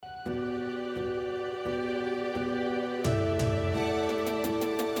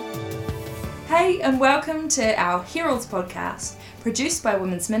Hey, and welcome to our Heralds podcast, produced by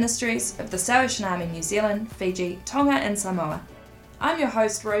Women's Ministries of the Salvation Army New Zealand, Fiji, Tonga and Samoa. I'm your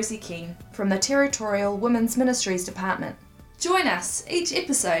host Rosie Keane from the Territorial Women's Ministries Department. Join us each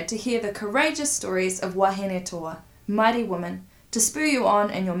episode to hear the courageous stories of wahine toa, mighty women, to spur you on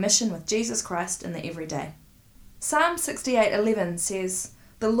in your mission with Jesus Christ in the everyday. Psalm 68:11 says,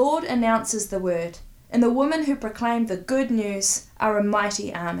 "The Lord announces the word, and the women who proclaim the good news are a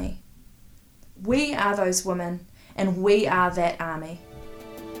mighty army." We are those women, and we are that army.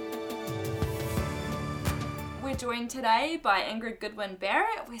 We're joined today by Ingrid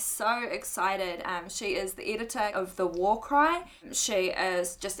Goodwin-Barratt. We're so excited. She is the editor of The War Cry. She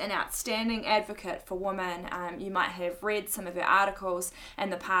is just an outstanding advocate for women. You might have read some of her articles in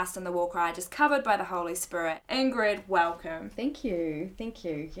the past in The War Cry, just covered by the Holy Spirit. Ingrid, welcome. Thank you.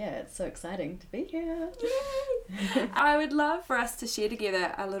 Yeah, it's so exciting to be here. I would love for us to share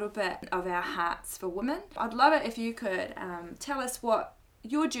together a little bit of our hearts for women. I'd love it if you could tell us what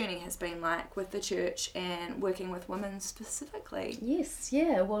your journey has been like with the church and working with women specifically. Yes,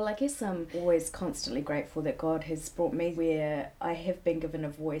 yeah. Well, I guess I'm always constantly grateful that God has brought me where I have been given a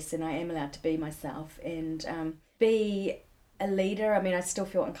voice and I am allowed to be myself and be a leader. I mean, I still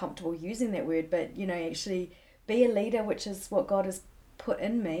feel uncomfortable using that word, but, actually be a leader, which is what God has put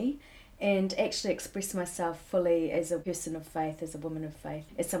in me, and actually express myself fully as a person of faith, as a woman of faith,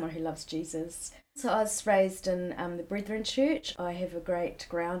 as someone who loves Jesus. So I was raised in the Brethren Church. I have a great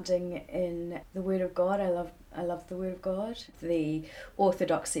grounding in the Word of God. I love the Word of God. The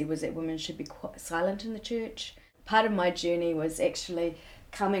orthodoxy was that women should be silent in the church. Part of my journey was actually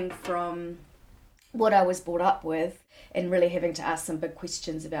coming from what I was brought up with and really having to ask some big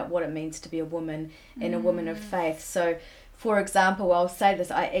questions about what it means to be a woman and a woman of faith. So, for example, I'll say this,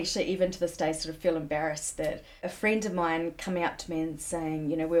 I actually even to this day sort of feel embarrassed that a friend of mine coming up to me and saying,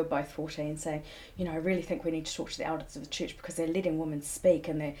 we were both 14, saying, I really think we need to talk to the elders of the church because they're letting women speak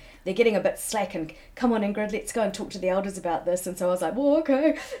and they're getting a bit slack, and come on Ingrid, let's go and talk to the elders about this. And so I was like, well,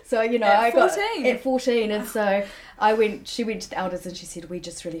 okay. So, I 14. got at 14, and so she went to the elders and she said, we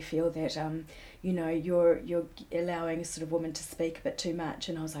just really feel that you're allowing a sort of woman to speak a bit too much.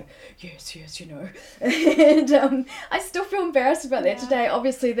 And I was like, yes, and I still feel embarrassed about that today.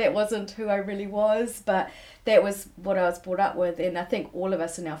 Obviously that wasn't who I really was, but that was what I was brought up with. And I think all of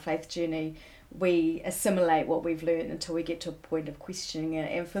us in our faith journey, we assimilate what we've learned until we get to a point of questioning it.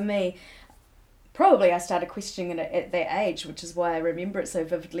 And for me, probably I started questioning it at that age, which is why I remember it so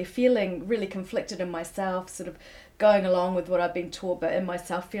vividly, feeling really conflicted in myself, sort of going along with what I've been taught, but in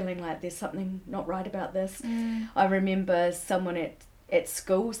myself feeling like there's something not right about this. I remember someone at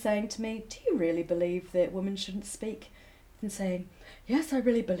school saying to me, do you really believe that women shouldn't speak? And saying, yes, I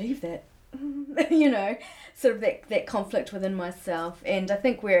really believe that. Sort of that conflict within myself. And I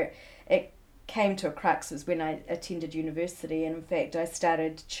think where it came to a crux was when I attended university, and in fact I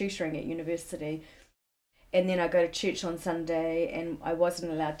started tutoring at university, and then I go to church on Sunday and I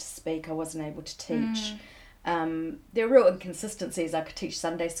wasn't allowed to speak, I wasn't able to teach. There were real inconsistencies. I could teach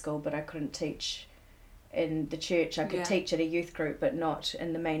Sunday school but I couldn't teach in the church. I could teach at a youth group but not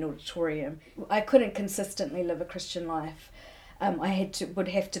in the main auditorium. I couldn't consistently live a Christian life. I would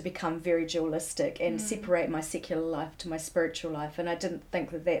have to become very dualistic and separate my secular life to my spiritual life, and I didn't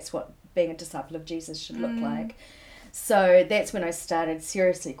think that that's what being a disciple of Jesus should look like. So that's when I started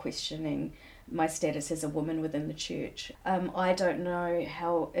seriously questioning my status as a woman within the church. I don't know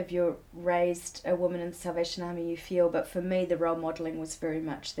how, if you're raised a woman in the Salvation Army, you feel, but for me the role modelling was very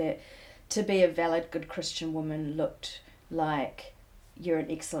much that to be a valid, good Christian woman looked like you're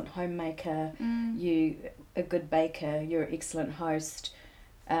an excellent homemaker, you a good baker, you're an excellent host,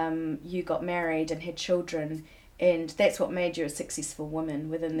 you got married and had children, and that's what made you a successful woman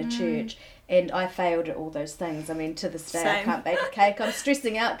within the church. And I failed at all those things. I mean, to this day, I can't bake a cake. I'm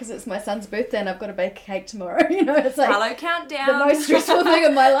stressing out because it's my son's birthday and I've got to bake a cake tomorrow. It's like hello countdown, the most stressful thing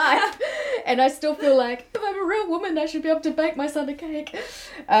in my life. And I still feel like if I'm a real woman, I should be able to bake my son a cake.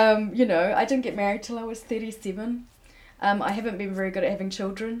 I didn't get married till I was 37. I haven't been very good at having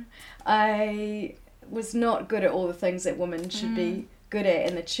children. I was not good at all the things that women should be good at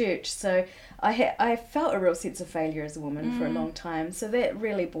in the church. So I felt a real sense of failure as a woman for a long time. So that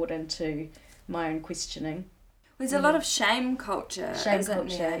really brought into my own questioning. There's a lot of shame culture. Shame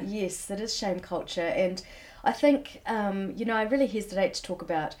culture, yes, it is shame culture. And I think, I really hesitate to talk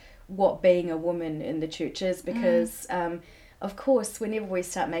about what being a woman in the church is because, of course, whenever we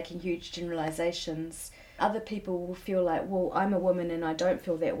start making huge generalizations, other people will feel like, well, I'm a woman and I don't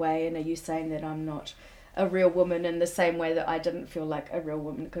feel that way, and are you saying that I'm not a real woman in the same way that I didn't feel like a real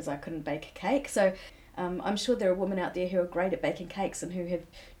woman because I couldn't bake a cake. So I'm sure there are women out there who are great at baking cakes and who have,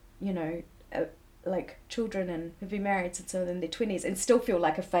 you know, like children and have been married since they're in their 20s and still feel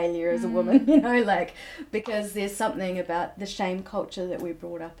like a failure as a woman, you know, like, because there's something about the shame culture that we're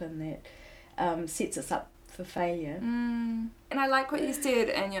brought up in that sets us up for failure. And I like what you said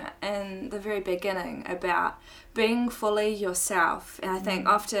in the very beginning about being fully yourself. And I think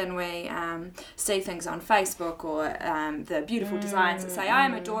often we see things on Facebook or the beautiful designs that say,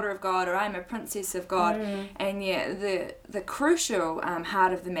 I'm a daughter of God or I'm a princess of God. And yet the crucial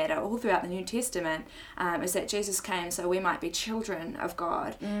heart of the matter all throughout the New Testament is that Jesus came so we might be children of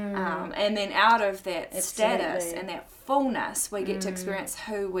God. And then out of that status and that fullness, we get to experience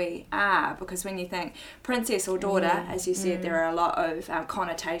who we are. Because when you think princess or daughter, as you said, there are a lot of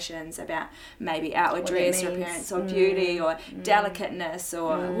connotations about maybe outward dress or appearance or beauty or delicateness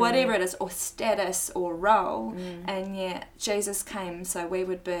or whatever it is, or status or role. And yet Jesus came so we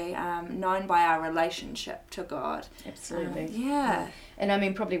would be known by our relationship to God. Absolutely. Yeah. And I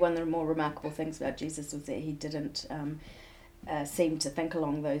mean, probably one of the more remarkable things about Jesus was that he didn't seem to think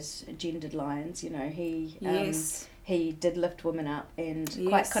along those gendered lines. You know, he did lift women up, and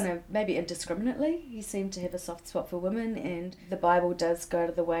quite kind of maybe indiscriminately. He seemed to have a soft spot for women, and the Bible does go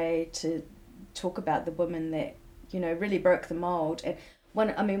to the way to talk about the women that, you know, really broke the mold. And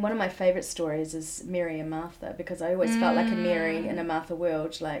one of my favourite stories is Mary and Martha, because I always felt like a Mary in a Martha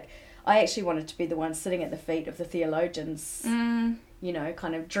world. Like, I actually wanted to be the one sitting at the feet of the theologians, you know,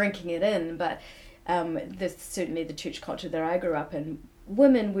 kind of drinking it in. But certainly the church culture that I grew up in,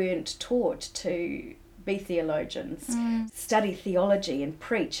 women weren't taught to be theologians, study theology and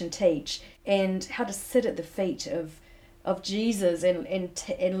preach and teach, and how to sit at the feet of Jesus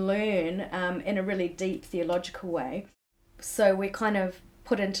and learn in a really deep theological way. So we're kind of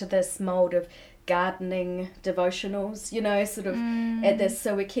put into this mold of gardening devotionals, you know, sort of at this,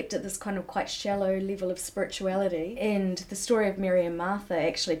 so we're kept at this kind of quite shallow level of spirituality. And the story of Mary and Martha,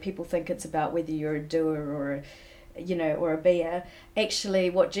 actually people think it's about whether you're a doer or a beer.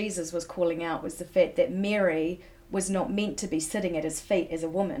 Actually, what Jesus was calling out was the fact that Mary was not meant to be sitting at his feet as a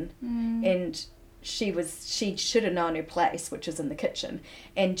woman, and she should have known her place, which was in the kitchen.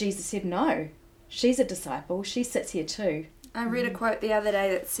 And Jesus said, no, she's a disciple, she sits here too. I read a quote the other day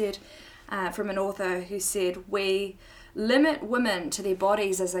that said, from an author who said, we limit women to their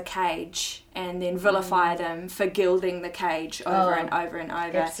bodies as a cage and then vilify them for gilding the cage over and over and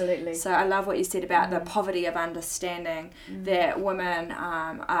over. Absolutely. So I love what you said about the poverty of understanding, that women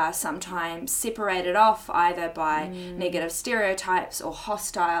are sometimes separated off either by negative stereotypes or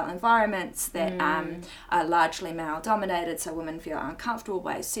hostile environments that are largely male dominated, so women feel uncomfortable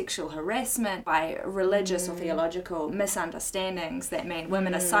by sexual harassment, by religious or theological misunderstandings that mean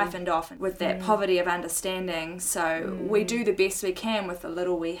women are siphoned off with that poverty of understanding. So we do the best we can with the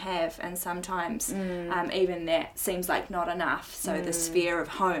little we have, and sometimes even that seems like not enough, so the sphere of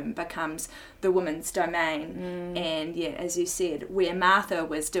home becomes the woman's domain. And yet, as you said, where Martha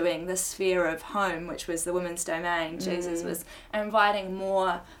was doing the sphere of home, which was the woman's domain, Jesus was inviting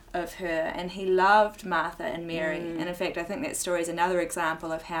more of her, and he loved Martha and Mary. And in fact, I think that story is another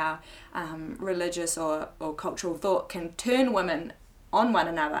example of how religious or cultural thought can turn women on one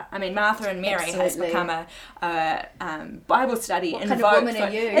another. I mean, Martha and Mary has become a Bible study. What kind of woman are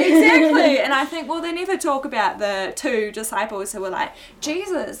you? Exactly. And I think, well, they never talk about the two disciples who were like,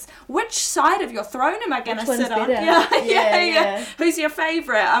 Jesus, which side of your throne am I going to sit on? Yeah. Who's your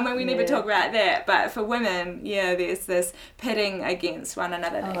favourite? I mean, we never talk about that. But for women, there's this pitting against one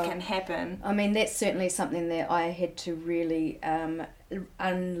another that can happen. I mean, that's certainly something that I had to really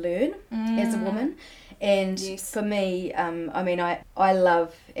unlearn as a woman. And for me, I mean, I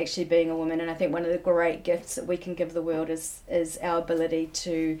love actually being a woman, and I think one of the great gifts that we can give the world is our ability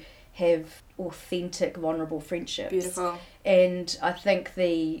to have authentic, vulnerable friendships. Beautiful. And I think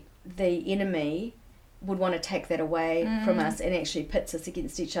the enemy would want to take that away from us and actually pits us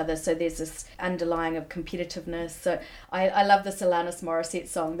against each other. So there's this underlying of competitiveness. So I love this Alanis Morissette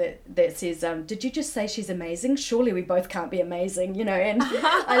song that says, did you just say she's amazing? Surely we both can't be amazing, you know? And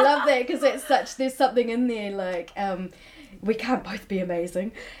I love that because there's something in there like, we can't both be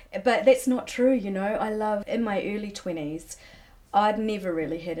amazing. But that's not true, you know? I love, in my early 20s, I'd never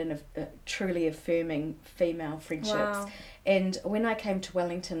really had a truly affirming female friendships. Wow. And when I came to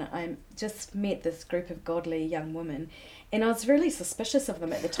Wellington, I just met this group of godly young women, and I was really suspicious of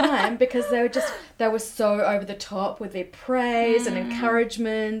them at the time because they were so over the top with their praise and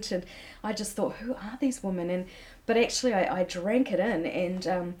encouragement, and I just thought, who are these women? But actually I drank it in,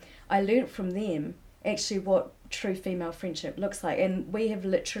 and I learnt from them actually what true female friendship looks like. And we have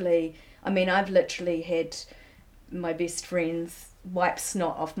literally, I mean, I've literally had my best friends wipe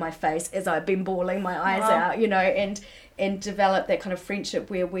snot off my face as I've been bawling my eyes out, you know, and develop that kind of friendship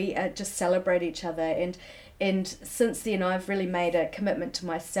where we just celebrate each other. And since then, I've really made a commitment to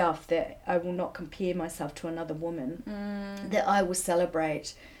myself that I will not compare myself to another woman, that I will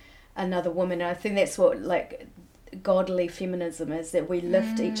celebrate another woman. And I think that's what, like, godly feminism is, that we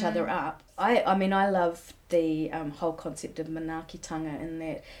lift each other up. I mean, I love the whole concept of manaakitanga, in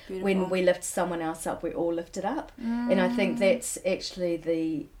that when we lift someone else up, we're all lifted up. And I think that's actually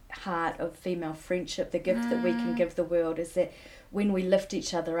the heart of female friendship, the gift that we can give the world, is that when we lift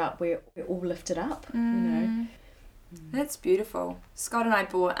each other up, we're all lifted up, you know. That's beautiful. Scott and I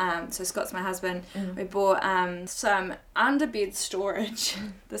bought, so Scott's my husband, we bought some underbed storage.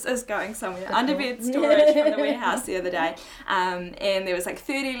 This is going somewhere. Underbed storage from the warehouse the other day. And there was like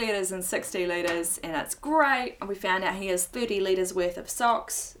 30 litres and 60 litres, and it's great. We found out he has 30 litres worth of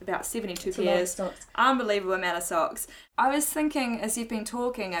socks, about 72 pairs. Unbelievable amount of socks. I was thinking, as you've been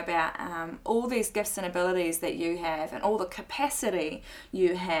talking about all these gifts and abilities that you have, and all the capacity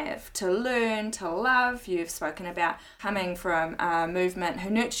you have to learn, to love. You've spoken about coming from a movement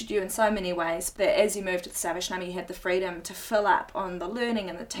who nurtured you in so many ways, that as you moved to the Salvation Army, you had the freedom to fill up on the learning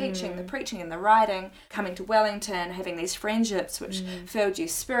and the teaching, the preaching and the writing. Coming to Wellington, having these friendships which filled you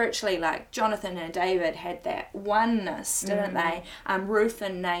spiritually, like Jonathan and David had that oneness, didn't they? Ruth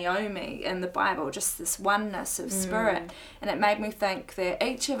and Naomi in the Bible, just this oneness of spirit. And it made me think that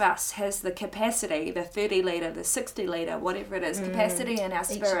each of us has the capacity, the 30 litre, the 60 litre, whatever it is, capacity in our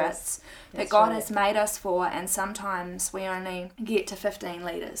spirits that God has made us for. And sometimes we only get to 15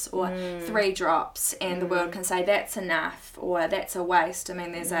 litres or 3 drops, and the world can say that's enough or that's a waste. I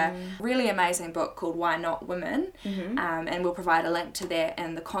mean, there's a really amazing book called Why Not Women, and we'll provide a link to that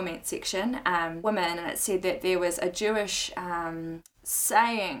in the comment section. Women, and it said that there was a Jewish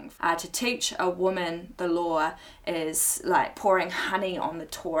saying, to teach a woman the law is like pouring honey on the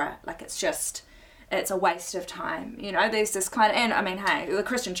Torah. Like, it's a waste of time, you know. There's this kind of, and I mean, hey, the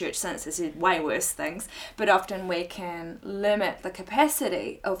Christian church since has said way worse things, but often we can limit the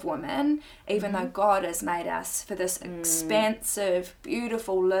capacity of women, even though God has made us for this expansive,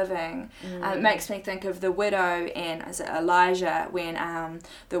 beautiful living. It makes me think of the widow in, is it Elijah, when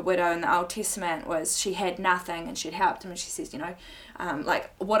the widow in the Old Testament she had nothing, and she'd helped him, and she says, you know,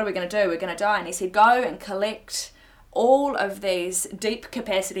 like, what are we going to do? We're going to die. And he said, go and collect all of these deep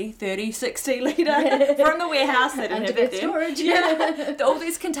capacity 30-60 litre from the warehouse that didn't have it then. All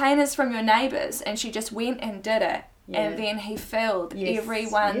these containers from your neighbours, and she just went and did it. And then he filled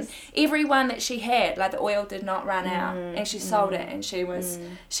everyone that she had. Like, the oil did not run out, and she sold it, and she was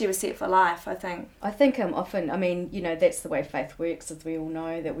set for life, I think. I think often, I mean, you know, that's the way faith works, as we all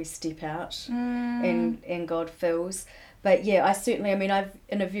know, that we step out and God fills. But yeah, I've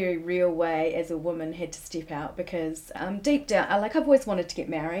in a very real way as a woman had to step out, because deep down, I've always wanted to get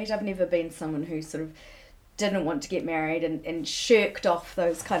married. I've never been someone who sort of didn't want to get married and shirked off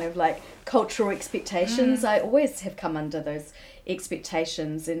those kind of like cultural expectations. I always have come under those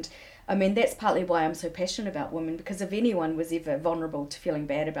expectations, and I mean, that's partly why I'm so passionate about women, because if anyone was ever vulnerable to feeling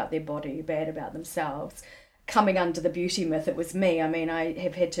bad about their body, bad about themselves, coming under the beauty myth, it was me. I mean, I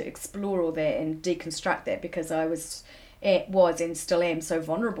have had to explore all that and deconstruct that, because I was and still am so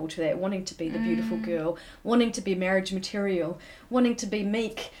vulnerable to that, wanting to be the beautiful girl, wanting to be marriage material, wanting to be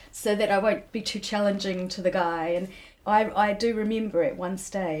meek so that I won't be too challenging to the guy. And I do remember at one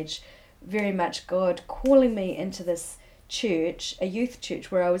stage very much God calling me into this church, a youth church,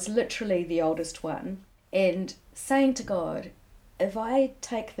 where I was literally the oldest one, and saying to God, if I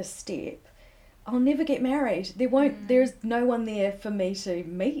take this step, I'll never get married. There's no one there for me to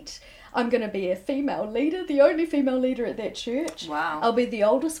meet. I'm going to be a female leader, the only female leader at that church. Wow. I'll be the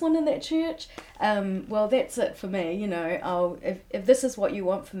oldest one in that church. Well, that's it for me, you know. If this is what you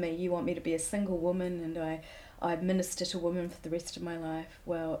want for me, you want me to be a single woman, and I minister to women for the rest of my life.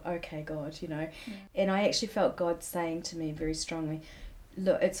 Well, okay, God, you know. And I actually felt God saying to me very strongly,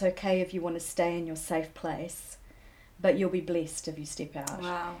 look, it's okay if you want to stay in your safe place, but you'll be blessed if you step out.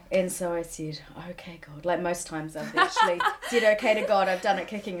 Wow. And so I said, okay, God. Like, most times I've actually said okay to God. I've done it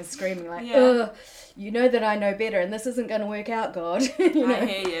kicking and screaming, like, ugh, you know that I know better, and this isn't going to work out, God. You know? I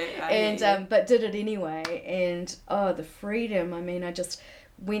hear you. But did it anyway. And, the freedom. I mean, I just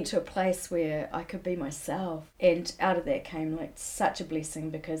went to a place where I could be myself. And out of that came, like, such a blessing,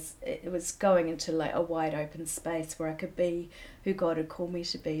 because it was going into, like, a wide open space where I could be who God had called me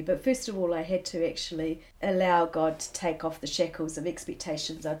to be. But first of all, I had to actually allow God to take off the shackles of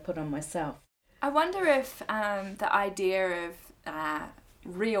expectations I'd put on myself. I wonder if the idea of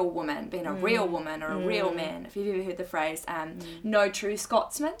real woman, being a real woman or a real man, if you've ever heard the phrase, no true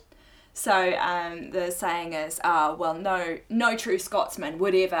Scotsman. So the saying is, no true Scotsman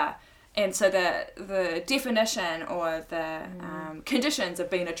would ever. And so the definition or the conditions of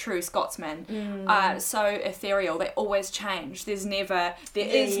being a true Scotsman are so ethereal. They always change. There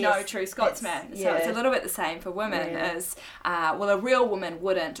is no true Scotsman. So it's a little bit the same for women as, a real woman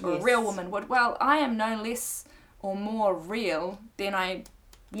wouldn't, or a real woman would. Well, I am no less or more real than I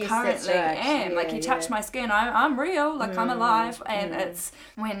currently am. Like, you touch my skin, I'm real, like I'm alive. And it's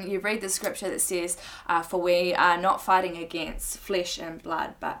when you read the scripture that says, for we are not fighting against flesh and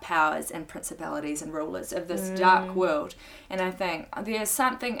blood, but powers and principalities and rulers of this dark world. And I think there's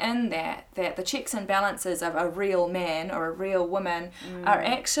something in that the checks and balances of a real man or a real woman are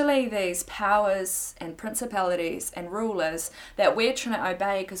actually these powers and principalities and rulers that we're trying to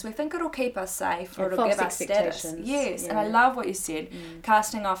obey because we think it'll keep us safe or it'll give us status. Yes, and I love what you said,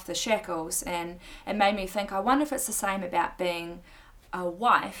 casting off the shackles, and it made me think, I wonder if it's the same about being a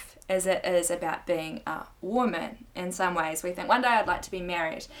wife as it is about being a woman. In some ways we think, one day I'd like to be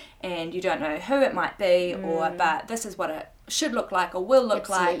married, and you don't know who it might be, but this is what it should look like or will look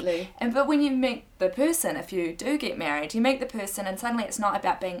like. But when you meet the person, if you do get married, you meet the person and suddenly it's not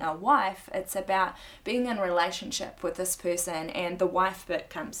about being a wife, it's about being in a relationship with this person, and the wife bit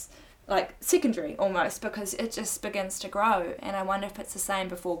comes like secondary almost, because it just begins to grow. And I wonder if it's the same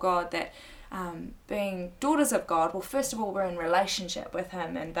before God, that being daughters of God, well, first of all, we're in relationship with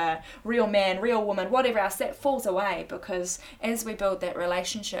him, and the real man, real woman, whatever else, that falls away, because as we build that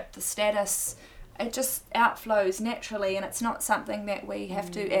relationship, the status, it just outflows naturally, and it's not something that we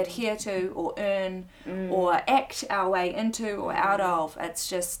have to adhere to or earn or act our way into or out of. It's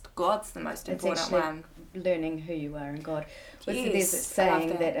just God's the most important one. Learning who you are in God. There's a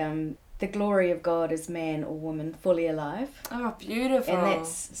saying that the glory of God is man or woman fully alive. Oh, beautiful. And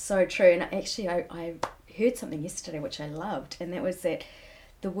that's so true. And actually I heard something yesterday which I loved, and that was that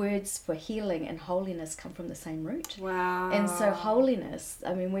the words for healing and holiness come from the same root. Wow. And so holiness,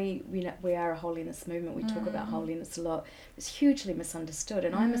 I mean, we are a holiness movement. We talk about holiness a lot. It's hugely misunderstood,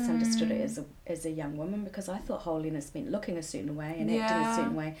 and I misunderstood it as a young woman, because I thought holiness meant looking a certain way and acting a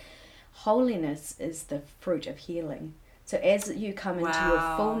certain way. Holiness is the fruit of healing. So as you come into your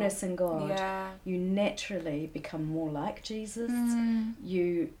fullness in God, you naturally become more like Jesus.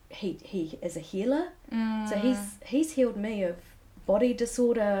 He is a healer. So he's healed me of body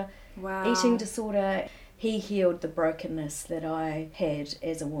disorder, eating disorder. He healed the brokenness that I had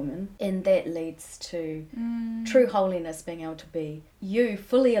as a woman, and that leads to true holiness, being able to be you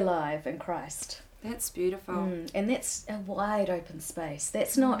fully alive in Christ. That's beautiful. And that's a wide open space.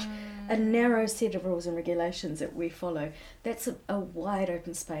 That's not a narrow set of rules and regulations that we follow. That's a wide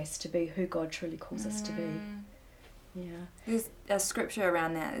open space to be who God truly calls us to be. Yeah. There's a scripture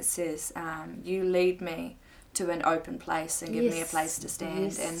around that says, you lead me to an open place and give me a place to stand.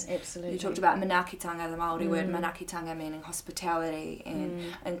 Yes, and absolutely. You talked about manakitanga, the Māori word manakitanga, meaning hospitality and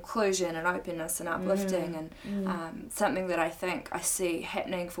inclusion and openness and uplifting, and something that I think I see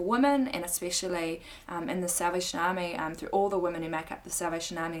happening for women, and especially in the Salvation Army, through all the women who make up the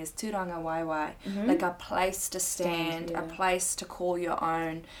Salvation Army, is Tūrangawaewae, like a place to stand, a place to call your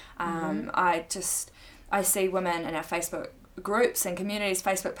own. I see women in our Facebook groups and communities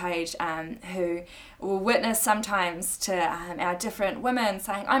Facebook page who will witness sometimes to our different women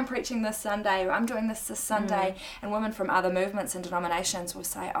saying, I'm preaching this Sunday, or I'm doing this Sunday, and women from other movements and denominations will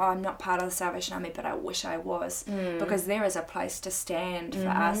say, oh, I'm not part of the Salvation Army, but I wish I was, because there is a place to stand for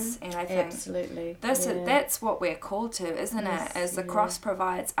us. And I think that's what we're called to, isn't it? As the cross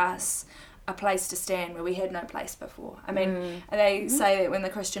provides us a place to stand where we had no place before. I mean, they say that when the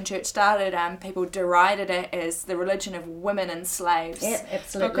Christian church started, people derided it as the religion of women and slaves. Yeah,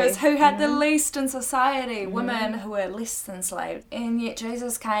 absolutely. Because who had the least in society? Women who were less than slaves. And yet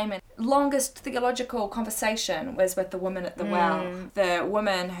Jesus came, and longest theological conversation was with the woman at the well. The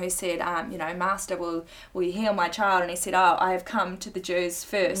woman who said, Master, will you heal my child? And he said, I have come to the Jews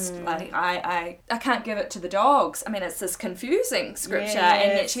first. Like, I can't give it to the dogs. I mean, it's this confusing scripture,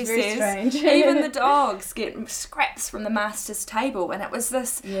 and yet she says, strange. Even the dogs get scraps from the master's table. And it was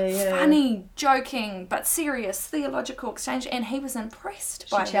this funny, joking, but serious theological exchange, and he was impressed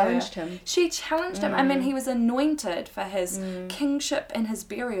by her. She challenged him. I mean, he was anointed for his kingship and his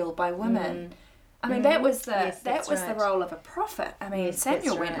burial by women. I mean, that was the role of a prophet. I mean,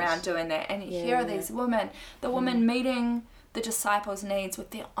 Samuel went around doing that, and here are these women, the women meeting the disciples' needs with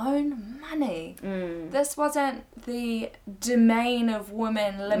their own money. This wasn't the domain of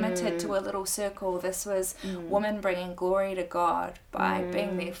women limited to a little circle. This was women bringing glory to God by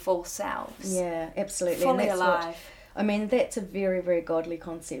being their full selves. Yeah, absolutely. Fully and that's alive. I mean, that's a very, very godly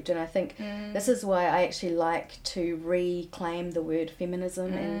concept, and I think this is why I actually like to reclaim the word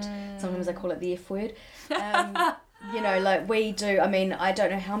feminism, and sometimes I call it the F word. You know, like we do. I mean, I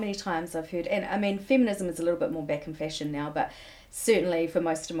don't know how many times I've heard, and I mean, feminism is a little bit more back in fashion now, but certainly for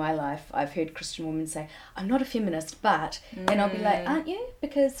most of my life, I've heard Christian women say, I'm not a feminist, but, and I'll be like, aren't you?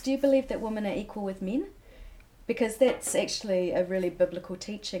 Because do you believe that women are equal with men? Because that's actually a really biblical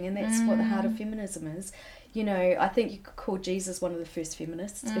teaching, and that's what the heart of feminism is. You know, I think you could call Jesus one of the first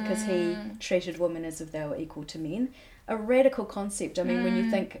feminists because he treated women as if they were equal to men. A radical concept. I mean, when you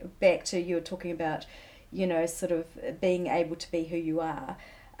think back to, you were talking about, you know, sort of being able to be who you are.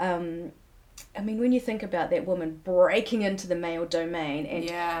 I mean, when you think about that woman breaking into the male domain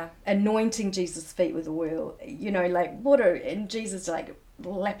and anointing Jesus' feet with oil, you know, like and Jesus like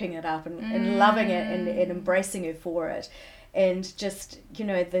lapping it up and loving it and embracing her for it. And just, you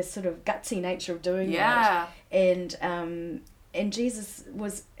know, the sort of gutsy nature of doing that. And Jesus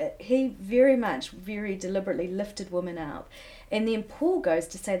he very deliberately lifted women up. And then Paul goes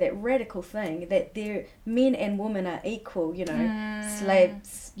to say that radical thing, that men and women are equal, you know,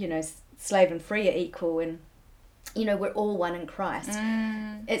 slaves, you know, slave and free are equal, and, you know, we're all one in Christ.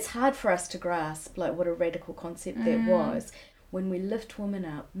 It's hard for us to grasp, like, what a radical concept that was. When we lift women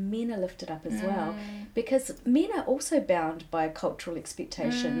up, men are lifted up as well, because men are also bound by cultural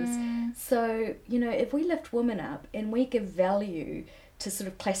expectations. So, you know, if we lift women up and we give value to sort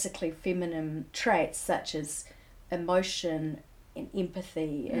of classically feminine traits such as emotion and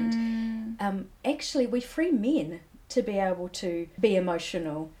empathy, and actually we free men to be able to be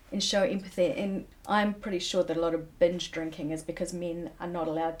emotional and show empathy. And I'm pretty sure that a lot of binge drinking is because men are not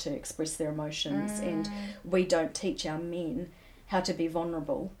allowed to express their emotions, and we don't teach our men how to be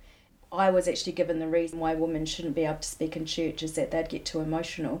vulnerable. I was actually given the reason why women shouldn't be able to speak in church is that they'd get too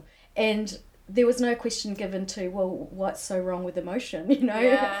emotional. And there was no question given to, well, what's so wrong with emotion, you know?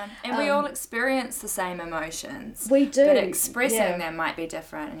 Yeah, and we all experience the same emotions. We do. But expressing them might be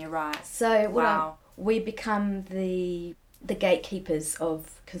different, and you're right. So we become the gatekeepers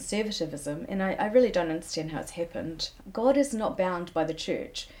of conservatism, and I really don't understand how it's happened. God is not bound by the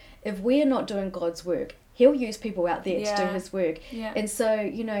church. If we are not doing God's work, He'll use people out there to do His work. Yeah. And so,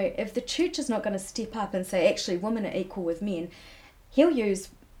 you know, if the church is not going to step up and say, actually, women are equal with men, He'll use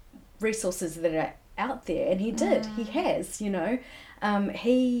resources that are out there, and He did. He has, you know.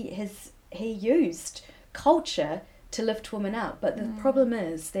 He used culture to lift women up. But the problem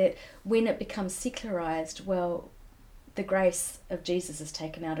is that when it becomes secularized, well, the grace of Jesus is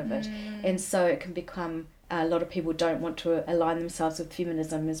taken out of it. And so it can become, a lot of people don't want to align themselves with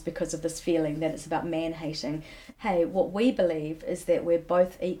feminism is because of this feeling that it's about man-hating. Hey, what we believe is that we're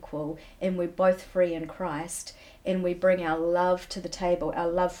both equal and we're both free in Christ, and we bring our love to the table, our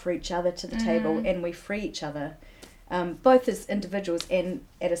love for each other to the table, and we free each other. Both as individuals and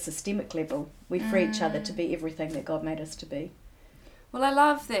at a systemic level, we free each other to be everything that God made us to be. Well, I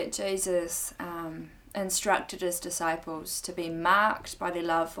love that Jesus instructed His disciples to be marked by their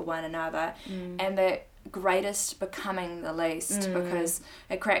love for one another, and that greatest becoming the least, because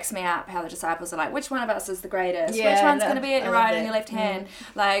it cracks me up how the disciples are like, which one of us is the greatest? Which one's going to be at your right and your left hand?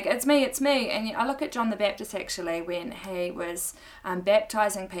 Like, it's me. And I look at John the Baptist, actually, when he was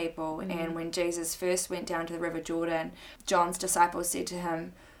baptizing people, and when Jesus first went down to the River Jordan, John's disciples said to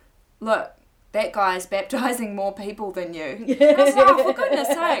him, look, that guy's baptizing more people than you. I was like, oh, for goodness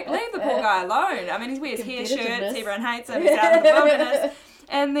sake, leave the poor guy alone. I mean, he wears hair shirts, everyone hates him, he's out in the wilderness.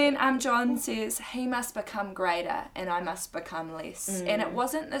 And then John says, he must become greater and I must become less. And it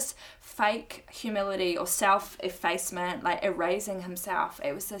wasn't this fake humility or self-effacement, like erasing himself.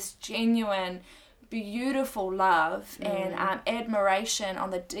 It was this genuine, beautiful love and admiration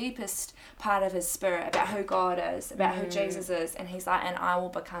on the deepest part of his spirit about who God is, about who Jesus is. And he's like, and I will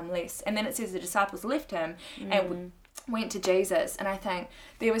become less. And then it says the disciples left him and went to Jesus. And I think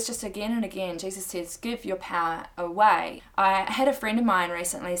there was just again and again, Jesus says, give your power away. I had a friend of mine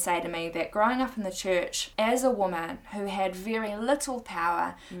recently say to me that growing up in the church as a woman who had very little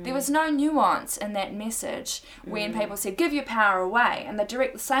power, there was no nuance in that message when people said, give your power away. And they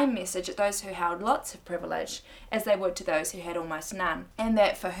direct the same message at those who held lots of privilege as they would to those who had almost none. And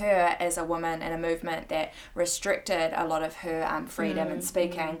that for her as a woman in a movement that restricted a lot of her freedom in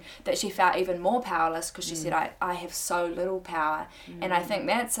speaking, that she felt even more powerless because she said, I have so little power. And I think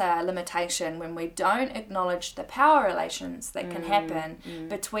that's a limitation when we don't acknowledge the power relations that can happen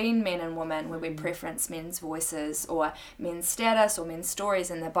between men and women, where we preference men's voices or men's status or men's stories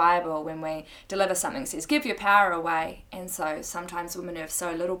in the Bible, when we deliver something that says, give your power away. And so sometimes women who have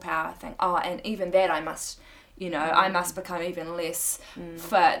so little power think, oh, and even that I must become even less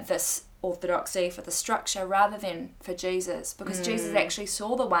for this orthodoxy, for the structure, rather than for Jesus, because Jesus actually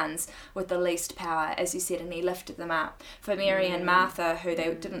saw the ones with the least power, as you said, and he lifted them up. For Mary and Martha, who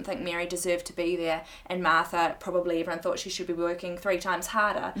they didn't think Mary deserved to be there, and Martha, probably everyone thought she should be working 3 times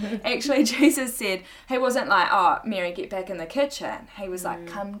harder. Actually, Jesus said, he wasn't like, oh, Mary, get back in the kitchen. He was like,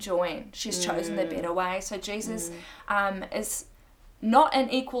 come join. She's chosen the better way. So Jesus is not an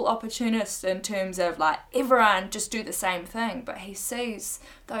equal opportunist in terms of like everyone just do the same thing, but he sees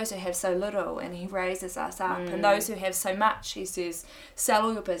those who have so little and he raises us up, and those who have so much, he says, sell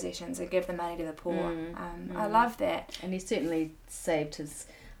all your possessions and give the money to the poor. I love that. And he certainly saved his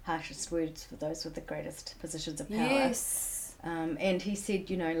harshest words for those with the greatest positions of power. Yes. And he said,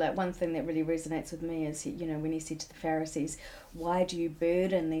 you know, like one thing that really resonates with me is, you know, when he said to the Pharisees, why do you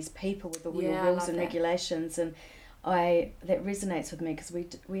burden these people with all your rules and regulations? And that resonates with me, because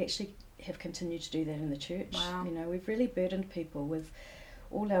we actually have continued to do that in the church. Wow. You know, we've really burdened people with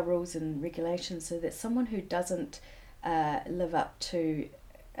all our rules and regulations, so that someone who doesn't live up to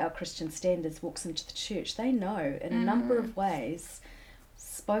our Christian standards walks into the church, they know in a number of ways,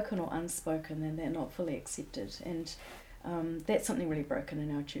 spoken or unspoken, that they're not fully accepted. And that's something really broken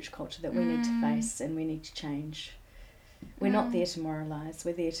in our church culture that we need to face and we need to change. We're not there to moralise,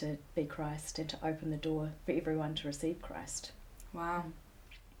 we're there to be Christ and to open the door for everyone to receive Christ. Wow.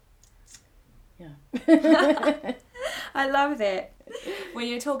 Yeah. I love that. When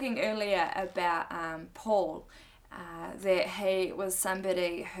you were talking earlier about Paul, that he was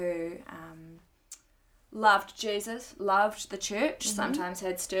somebody who loved Jesus, loved the church, sometimes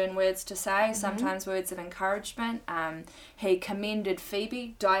had stern words to say, sometimes words of encouragement. He commended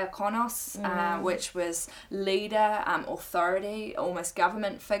Phoebe, diakonos, which was leader, authority, almost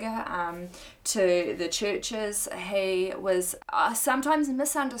government figure, to the churches. He was sometimes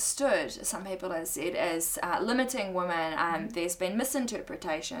misunderstood, some people have said, as limiting women. There's been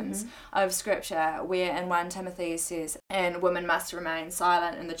misinterpretations of scripture where in 1 Timothy it says, and women must remain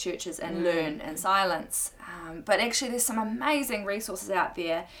silent in the churches and learn in silence. But actually there's some amazing resources out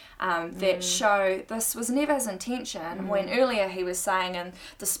there that show this was never his intention, when earlier he was saying, and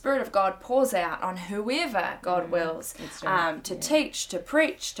the Spirit of God pours out on whoever God wills, to teach, to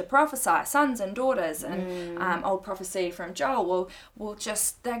preach, to prophesy, sons and daughters, and old prophecy from Joel will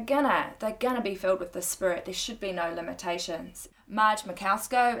just, they're gonna be filled with the Spirit. There should be no limitations. Marge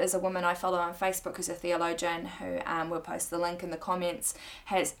Mikowsko is a woman I follow on Facebook who's a theologian who, we'll post the link in the comments,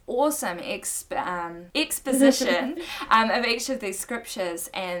 has awesome exposition of each of these scriptures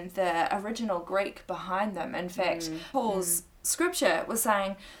and the original Greek behind them. In fact, Paul's scripture was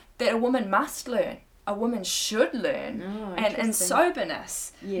saying that a woman must learn. A woman should learn, and in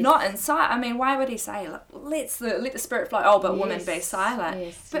soberness, not in sight. I mean, why would he say, let the Spirit flow, but women be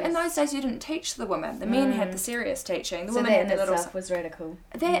silent? But in those days you didn't teach the women. The men had the serious teaching. The women had the little... That in itself was radical.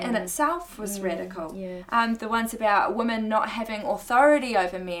 That in itself was radical. Yeah. The ones about women not having authority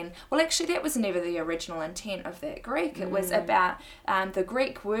over men, well, actually that was never the original intent of that Greek. It was about, the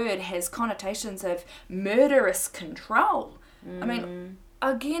Greek word has connotations of murderous control. I mean...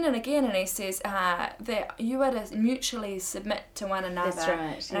 again and again, and he says that you are to mutually submit to one another. That's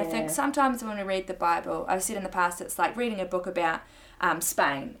right. And I think sometimes when we read the Bible, I've said in the past, it's like reading a book about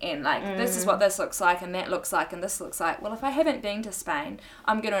Spain, and like this is what this looks like, and that looks like, and this looks like. Well, if I haven't been to Spain,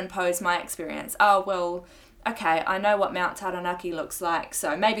 I'm going to impose my experience. Oh, well, okay, I know what Mount Taranaki looks like,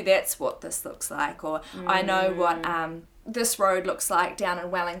 so maybe that's what this looks like, or I know what this road looks like down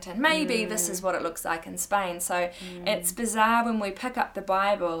in Wellington. Maybe this is what it looks like in Spain. So it's bizarre when we pick up the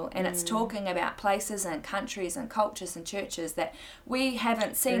Bible and it's talking about places and countries and cultures and churches that we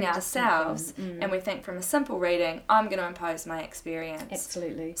haven't seen ourselves, and we think from a simple reading, I'm going to impose my experience.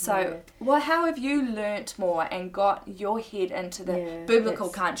 Absolutely. So how have you learnt more and got your head into the biblical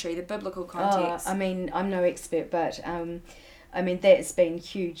country, the biblical context? I mean, I'm no expert, but I mean, that's been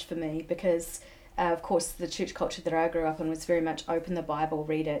huge for me, because of course, the church culture that I grew up in was very much open the Bible,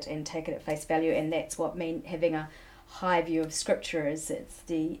 read it, and take it at face value, and that's what having a high view of Scripture is. It's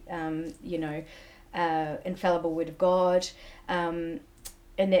the infallible Word of God, and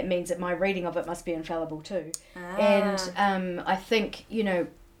that means that my reading of it must be infallible too. And I think,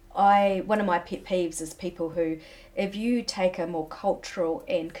 one of my pet peeves is people who, if you take a more cultural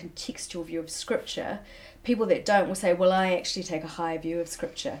and contextual view of Scripture, people that don't will say, well, I actually take a high view of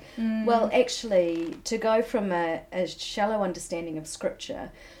Scripture. Well, actually, to go from a shallow understanding of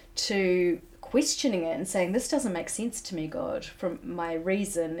Scripture to questioning it and saying, this doesn't make sense to me, God, from my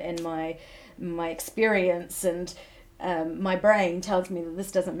reason and my experience, and my brain tells me that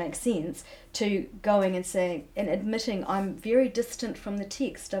this doesn't make sense, to going and saying and admitting I'm very distant from the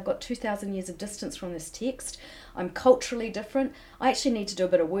text. I've got 2,000 years of distance from this text. I'm culturally different. I actually need to do a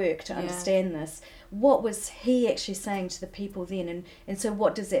bit of work to understand this. What was he actually saying to the people then? And so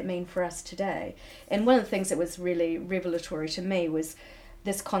what does that mean for us today? And one of the things that was really revelatory to me was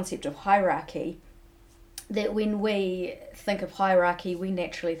this concept of hierarchy. That when we think of hierarchy, we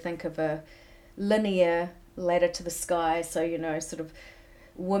naturally think of a linear ladder to the sky. So, sort of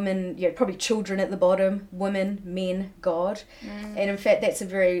women, probably children at the bottom, women, men, God. And in fact, that's a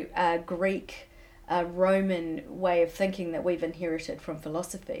very Greek, Roman way of thinking that we've inherited from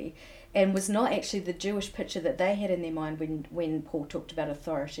philosophy, and was not actually the Jewish picture that they had in their mind when Paul talked about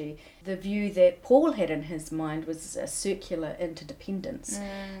authority. The view that Paul had in his mind was a circular interdependence.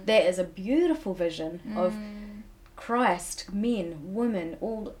 That is a beautiful vision of Christ, men, women,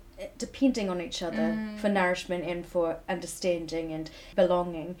 all depending on each other for nourishment and for understanding and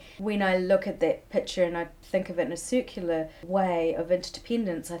belonging. When I look at that picture and I think of it in a circular way of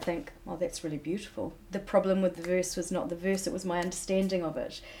interdependence, I think, oh, that's really beautiful. The problem with the verse was not the verse, it was my understanding of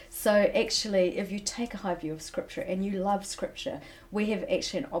it. So actually, if you take a high view of Scripture and you love Scripture, we have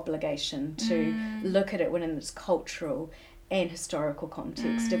actually an obligation to look at it within its cultural and historical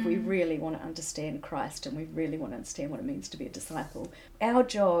context if we really want to understand Christ and we really want to understand what it means to be a disciple. Our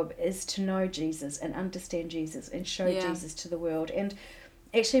job is to know Jesus and understand Jesus and show Jesus to the world. And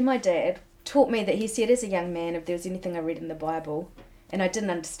actually my dad taught me that he said as a young man, if there was anything I read in the Bible and I didn't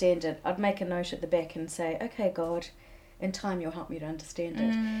understand it, I'd make a note at the back and say, okay, God, in time you'll help me to understand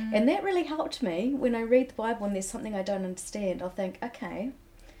it. And that really helped me. When I read the Bible and there's something I don't understand, I'll think, okay,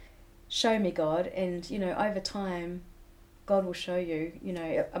 show me, God. And, over time, God will show you,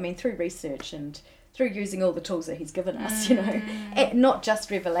 through research and through using all the tools that he's given us, and not just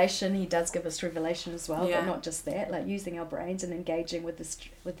revelation. He does give us revelation as well, but not just that, like using our brains and engaging with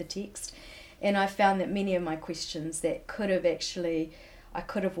the text. And I found that many of my questions that I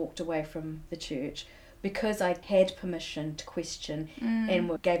could have walked away from the church because I had permission to question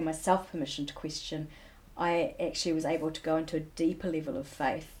and gave myself permission to question. I actually was able to go into a deeper level of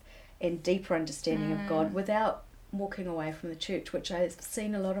faith and deeper understanding of God without walking away from the church, which I've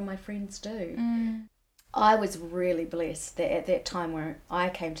seen a lot of my friends do. I was really blessed that at that time where I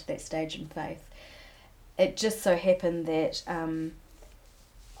came to that stage in faith, it just so happened that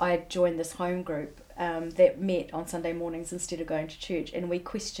I joined this home group that met on Sunday mornings instead of going to church, and we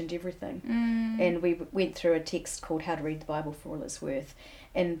questioned everything. And we went through a text called How to Read the Bible for All It's Worth,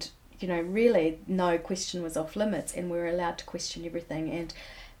 and really no question was off limits, and we were allowed to question everything. And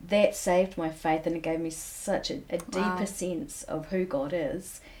that saved my faith, and it gave me such a deeper sense of who God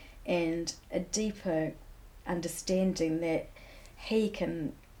is and a deeper understanding that he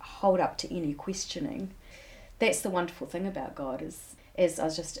can hold up to any questioning. That's the wonderful thing about God. Is, as I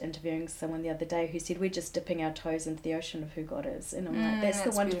was just interviewing someone the other day who said, we're just dipping our toes into the ocean of who God is. And I'm like, that's the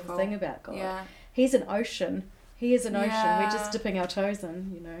wonderful beautiful thing about God. Yeah. He's an ocean. He is an ocean. We're just dipping our toes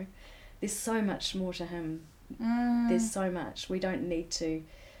in, There's so much more to him. There's so much. We don't need to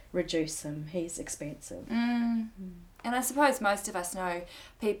reduce him. He's expansive. And I suppose most of us know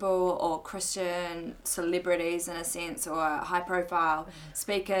people or Christian celebrities in a sense, or high profile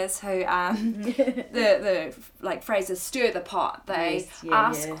speakers who the phrases stir the pot. They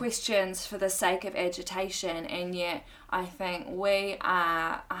ask questions for the sake of agitation, and yet I think we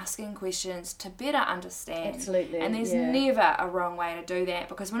are asking questions to better understand. Absolutely. And there's never a wrong way to do that,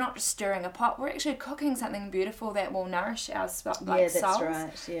 because we're not just stirring a pot, we're actually cooking something beautiful that will nourish our souls. That's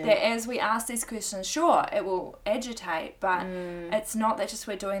right. That as we ask these questions, sure, it will agitate, but it's not that just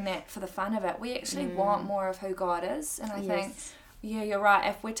we're doing that for the fun of it. We actually want more of who God is. And I think, you're right.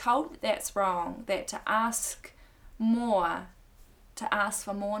 If we're told that that's wrong, that to ask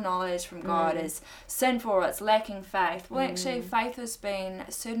for more knowledge from God is sinful, or it's lacking faith. Well, actually, faith has been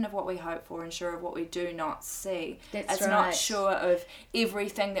certain of what we hope for and sure of what we do not see. It's not sure of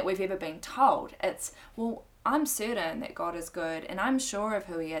everything that we've ever been told. It's, well, I'm certain that God is good and I'm sure of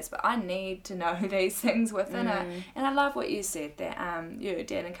who he is, but I need to know these things within it. And I love what you said, that your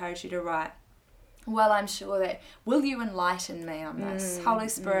dad encouraged you to write, well, I'm sure that, will you enlighten me on this? Holy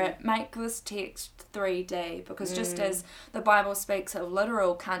Spirit, make this text 3D, because just as the Bible speaks of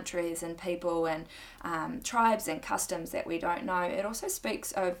literal countries and people and tribes and customs that we don't know, it also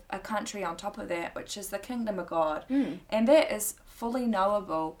speaks of a country on top of that, which is the kingdom of God. And that is fully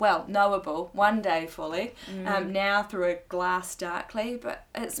knowable one day fully, now through a glass darkly, but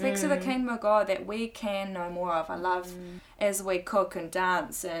it speaks of the kingdom of God that we can know more of. I love as we cook and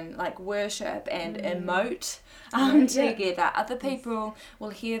dance and like worship and emote together, other people will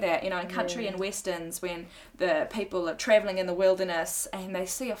hear that, in country and westerns, when the people are travelling in the wilderness and they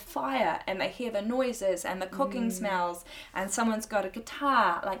see a fire and they hear the noises and the cooking smells and someone's got a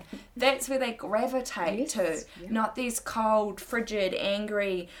guitar, like that's where they gravitate to, not these cold, frigid,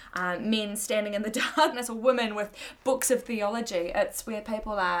 angry men standing in the darkness or women with books of theology. It's where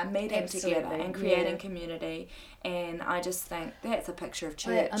people are meeting together and creating community. And I just think that's a picture of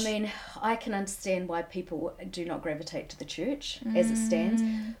church. I mean, I can understand why people do not gravitate to the church as it stands,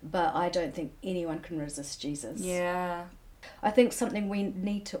 but I don't think anyone can resist Jesus. Yeah. I think something we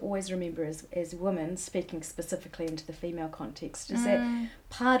need to always remember as women, speaking specifically into the female context, is that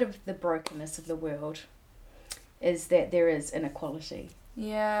part of the brokenness of the world is that there is inequality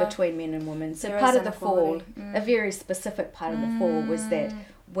between men and women. So part of the fall, a very specific part of the fall, was that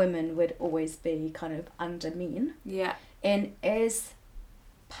women would always be kind of under men. Yeah. And as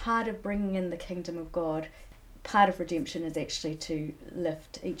part of bringing in the kingdom of God, part of redemption is actually to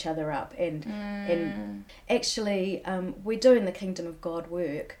lift each other up and actually we're doing the kingdom of God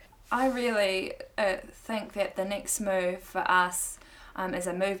work. I really think that the next move for us as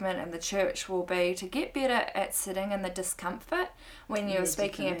a movement in the church will be to get better at sitting in the discomfort when you're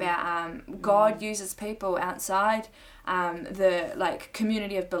speaking about God uses people outside the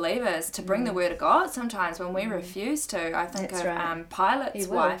community of believers to bring the word of God sometimes when we refuse to. I think of Pilate's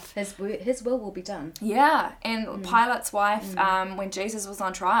wife. His will be done. Yeah, and Pilate's wife, when Jesus was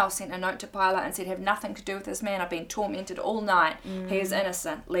on trial, sent a note to Pilate and said, have nothing to do with this man. I've been tormented all night. He is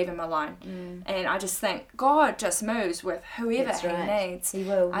innocent. Leave him alone. And I just think God just moves with whoever he needs. He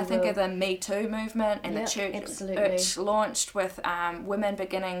will. I think of the Me Too movement and the church launched with women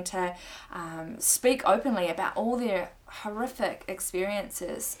beginning to speak openly about all their horrific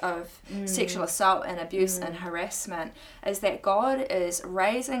experiences of sexual assault and abuse and harassment, is that God is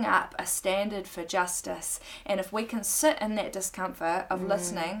raising up a standard for justice. And if we can sit in that discomfort of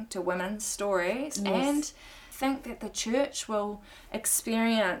listening to women's stories and think that the church will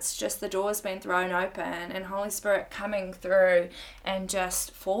experience just the doors being thrown open and Holy Spirit coming through and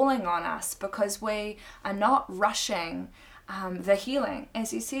just falling on us, because we are not rushing the healing.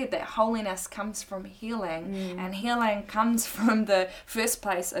 As you said, that holiness comes from healing, and healing comes from the first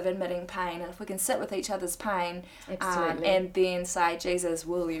place of admitting pain. And if we can sit with each other's pain and then say, Jesus,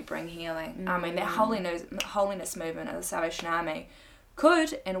 will you bring healing? I mean, that holiness movement of the Salvation Army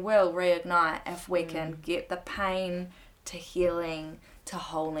could and will reignite if we can get the pain to healing to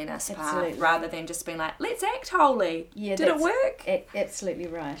holiness part, rather than just being like, let's act holy. Did it work? Absolutely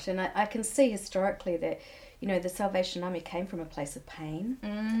right. And I can see historically that the Salvation Army came from a place of pain,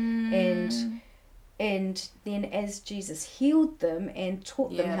 and then as Jesus healed them and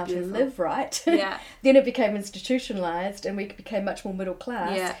taught them how to live right, then it became institutionalized and we became much more middle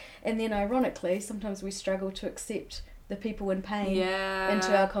class. And then ironically, sometimes we struggle to accept the people in pain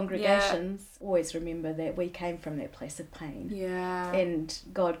into our congregations. Always remember that we came from that place of pain, and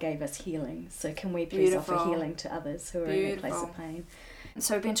God gave us healing. So can we please offer healing to others who are in that place of pain?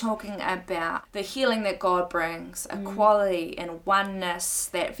 So we've been talking about the healing that God brings, equality and oneness,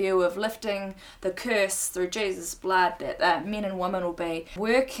 that view of lifting the curse through Jesus' blood, that men and women will be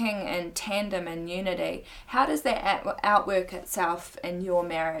working in tandem and unity. How does that outwork itself in your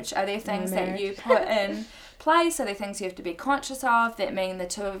marriage? Are there things that you put in place? Are there things you have to be conscious of that mean the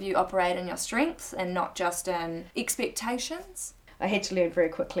two of you operate in your strengths and not just in expectations? I had to learn very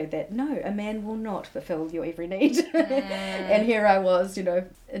quickly that no, a man will not fulfill your every need. And here I was,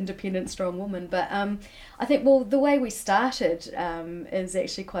 independent, strong woman. But I think, the way we started is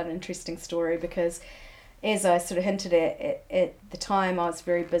actually quite an interesting story, because as I sort of hinted at the time, I was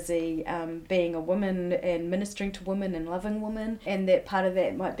very busy being a woman and ministering to women and loving women, and that part of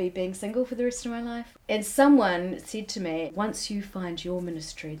that might be being single for the rest of my life. And someone said to me, once you find your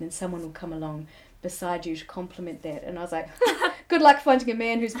ministry, then someone will come along beside you to complement that. And I was like, good luck finding a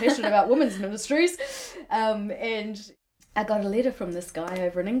man who's passionate about women's ministries. And I got a letter from this guy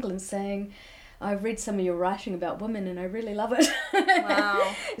over in England saying, I've read some of your writing about women and I really love it.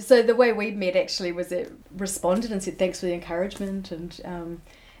 Wow. So the way we met actually was it responded and said thanks for the encouragement,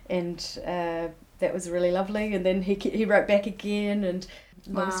 and that was really lovely. And then he wrote back again, and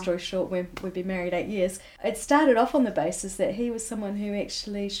long story short, we've been married 8 years. It started off on the basis that he was someone who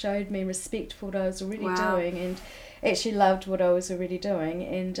actually showed me respect for what I was already doing, and actually loved what I was already doing.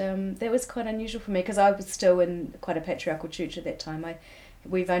 And that was quite unusual for me, because I was still in quite a patriarchal church at that time. I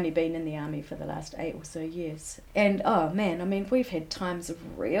We've only been in the army for the last 8 or so years. And, oh man, I mean, we've had times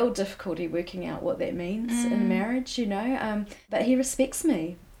of real difficulty working out what that means in marriage, you know. But he respects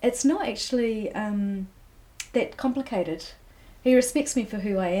me. It's not actually that complicated. He respects me for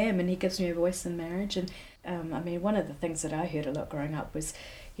who I am, and he gives me a voice in marriage. And I mean, one of the things that I heard a lot growing up was,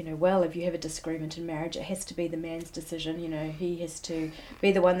 you know, well, if you have a disagreement in marriage, it has to be the man's decision. You know, he has to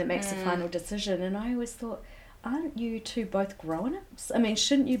be the one that makes the final decision. And I always thought, aren't you two both grown-ups? I mean,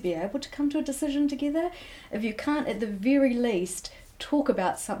 shouldn't you be able to come to a decision together? If you can't, at the very least, talk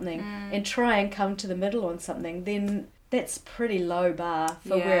about something and try and come to the middle on something, then that's pretty low bar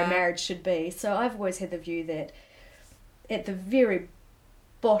for where a marriage should be. So I've always had the view that at the very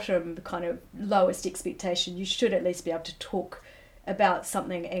bottom, kind of lowest expectation, you should at least be able to talk about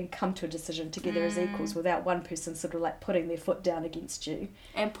something and come to a decision together as equals without one person sort of like putting their foot down against you.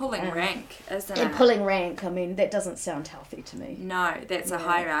 And pulling rank, isn't it? And pulling rank, I mean, that doesn't sound healthy to me. No, that's a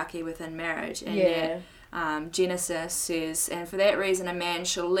hierarchy within marriage. And yet, Genesis says, and for that reason a man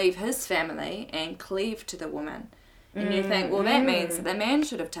shall leave his family and cleave to the woman. And you think, well, that means that the man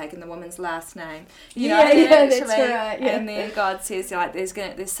should have taken the woman's last name. You know, that's right. Yeah. And then God says, like,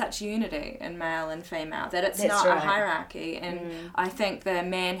 there's such unity in male and female that it's not a hierarchy. And I think the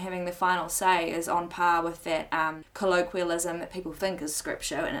man having the final say is on par with that colloquialism that people think is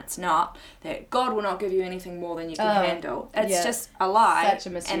scripture, and it's not. That God will not give you anything more than you can handle. It's just a lie,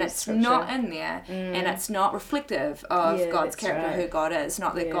 and it's scripture. Not in there, and it's not reflective of God's character, who God is.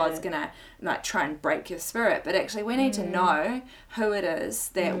 Not that God's gonna like try and break your spirit, but actually we need to know who it is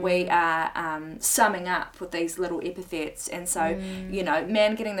that we are summing up with these little epithets. And so you know,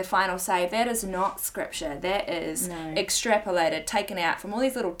 man getting the final say, that is not scripture. That is extrapolated, taken out from all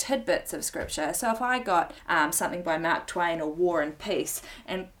these little tidbits of scripture. So if I got something by Mark Twain or War and Peace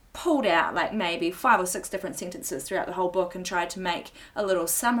and pulled out like maybe 5 or 6 different sentences throughout the whole book and tried to make a little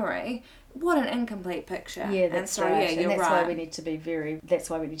summary, what an incomplete picture. Yeah, that's right. Yeah, and that's why we need to be that's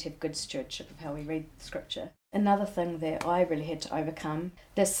why we need to have good stewardship of how we read scripture. Another thing that I really had to overcome,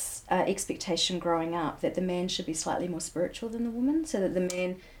 this expectation growing up that the man should be slightly more spiritual than the woman, so that the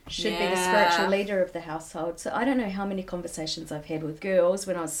man should be the spiritual leader of the household. So I don't know how many conversations I've had with girls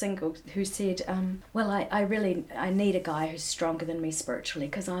when I was single who said, well, I need a guy who's stronger than me spiritually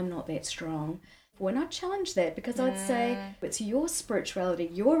because I'm not that strong. When I challenge that, because I'd say it's your spirituality,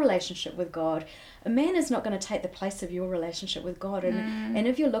 your relationship with God. A man is not going to take the place of your relationship with God, and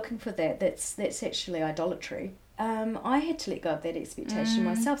if you're looking for that, that's actually idolatry. I had to let go of that expectation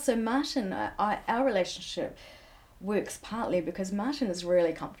myself. So Martin, our relationship works partly because Martin is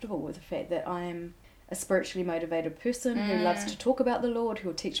really comfortable with the fact that I'm a spiritually motivated person who loves to talk about the Lord, who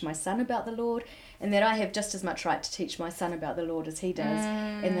will teach my son about the Lord, and that I have just as much right to teach my son about the Lord as he does,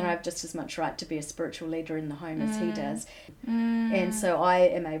 and that I have just as much right to be a spiritual leader in the home as he does. And so I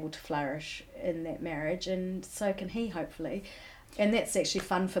am able to flourish in that marriage, and so can he, hopefully. And that's actually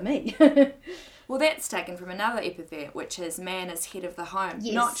fun for me. Well, that's taken from another epithet, which is man is head of the home.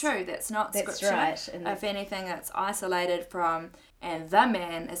 Yes. Not true. That's not scripture. That's right. If anything, that's isolated from, and the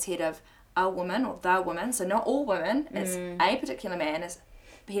man is head of a woman or the woman. So not all women. It's a particular man is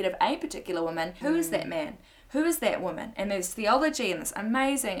head of a particular woman. Who is that man? Who is that woman? And there's theology and this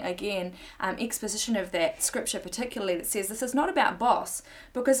amazing, again, exposition of that scripture particularly that says this is not about boss,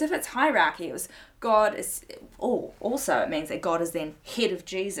 because if it's hierarchy, it was God is, also it means that God is then head of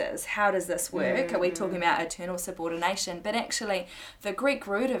Jesus. How does this work? Are we talking about eternal subordination? But actually, the Greek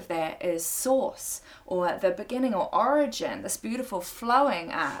root of that is source, or the beginning or origin, this beautiful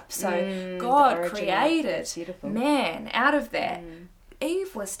flowing up. So God created man out of that.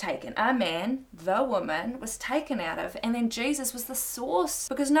 Eve was taken, a man, the woman, was taken out of, and then Jesus was the source.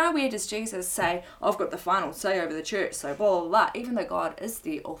 Because nowhere does Jesus say, I've got the final say over the church, so blah, blah, blah, even though God is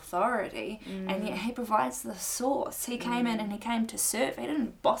the authority, and yet he provides the source. He came in and he came to serve. He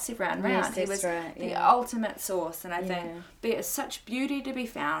didn't boss everyone around. He was the ultimate source, and I think there is such beauty to be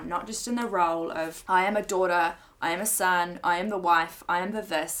found, not just in the role of, I am a daughter, I am a son, I am the wife, I am the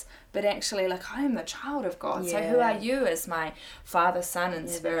this, but actually, like, I am the child of God. So who are you as my Father, Son, and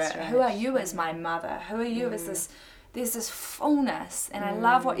Spirit? Right. Who are you as my mother? Who are you as this? There's this fullness, and I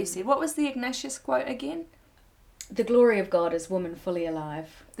love what you said. What was the Ignatius quote again? The glory of God is woman fully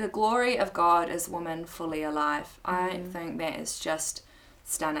alive. The glory of God is woman fully alive. I think that is just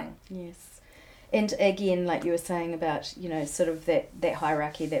stunning. Yes. And again, like you were saying about, you know, sort of that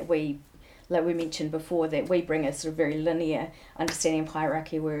hierarchy that we, like we mentioned before, that we bring a sort of very linear understanding of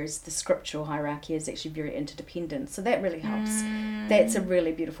hierarchy, whereas the scriptural hierarchy is actually very interdependent. So that really helps. That's a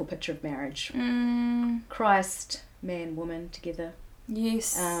really beautiful picture of marriage. Christ, man, woman together.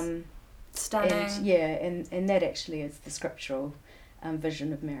 Yes. Stunning. And that actually is the scriptural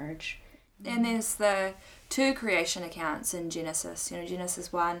vision of marriage. And there's the 2 creation accounts in Genesis,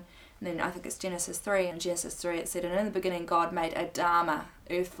 Genesis 1, and then I think it's Genesis 3. In Genesis 3 it said, and in the beginning God made Adama,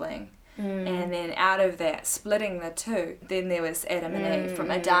 earthling. And then out of that, splitting the 2, then there was Adam and Eve from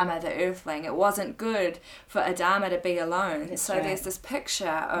Adama the earthling. It wasn't good for Adama to be alone. That's so right. There's this picture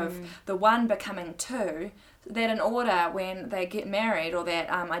of the one becoming 2, that in order when they get married, or that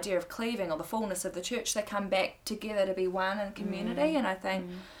idea of cleaving or the fullness of the church, they come back together to be one in community. And I think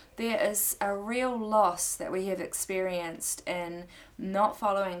there is a real loss that we have experienced in not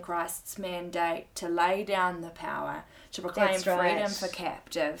following Christ's mandate to lay down the power, to proclaim freedom for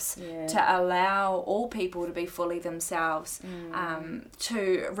captives, to allow all people to be fully themselves,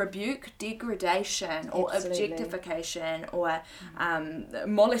 to rebuke degradation or objectification or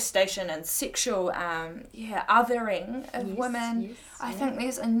molestation and sexual othering of women. I think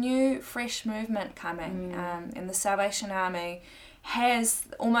there's a new, fresh movement coming, and the Salvation Army has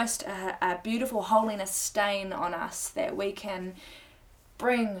almost a beautiful holiness stain on us that we can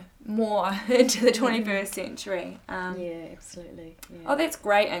bring more into the 21st century. Absolutely. Yeah. Oh, that's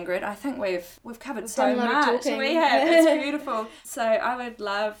great, Ingrid. I think we've covered so much. We have. It's beautiful. So I would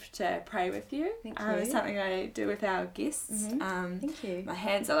love to pray with you. Thank you. It's something I do with our guests. Thank you. My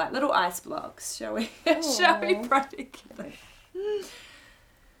hands are like little ice blocks. Shall we pray together?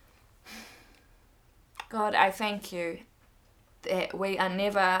 God, I thank you that we are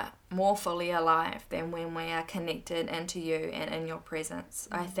never more fully alive than when we are connected into you and in your presence.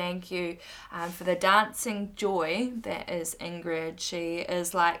 I thank you for the dancing joy that is Ingrid. She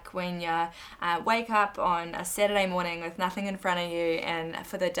is like when you wake up on a Saturday morning with nothing in front of you and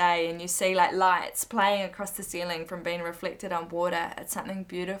for the day, and you see like lights playing across the ceiling from being reflected on water. It's something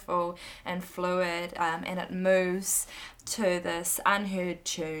beautiful and fluid, and it moves to this unheard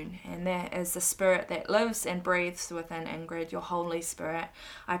tune, and that is the Spirit that lives and breathes within Ingrid, your Holy Spirit.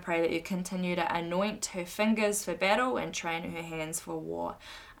 I pray that you continue to anoint her fingers for battle and train her hands for war,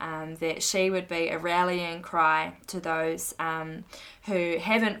 that she would be a rallying cry to those who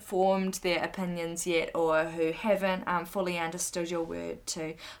haven't formed their opinions yet, or who haven't fully understood your word,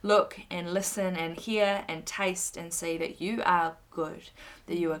 to look and listen and hear and taste and see that you are good,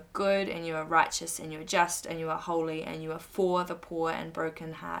 that you are good and you are righteous and you are just and you are holy and you are for the poor and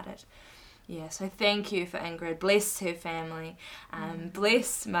brokenhearted. So thank you for Ingrid. Bless her family.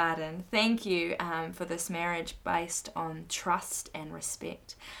 Bless Martin. Thank you for this marriage based on trust and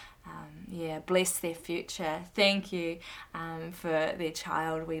respect. Bless their future. Thank you for their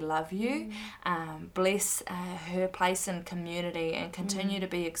child. We love you. Bless her place in community and continue to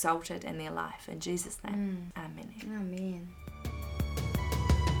be exalted in their life. In Jesus' name, amen. Amen.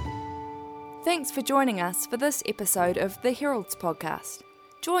 Thanks for joining us for this episode of the Heralds Podcast.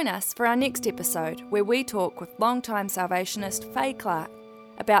 Join us for our next episode, where we talk with longtime Salvationist Faye Clark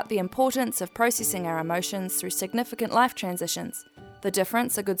about the importance of processing our emotions through significant life transitions, the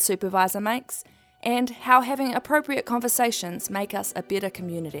difference a good supervisor makes, and how having appropriate conversations make us a better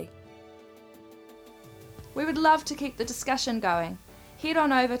community. We would love to keep the discussion going. Head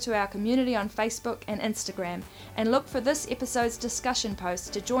on over to our community on Facebook and Instagram and look for this episode's discussion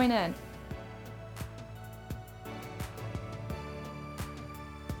post to join in.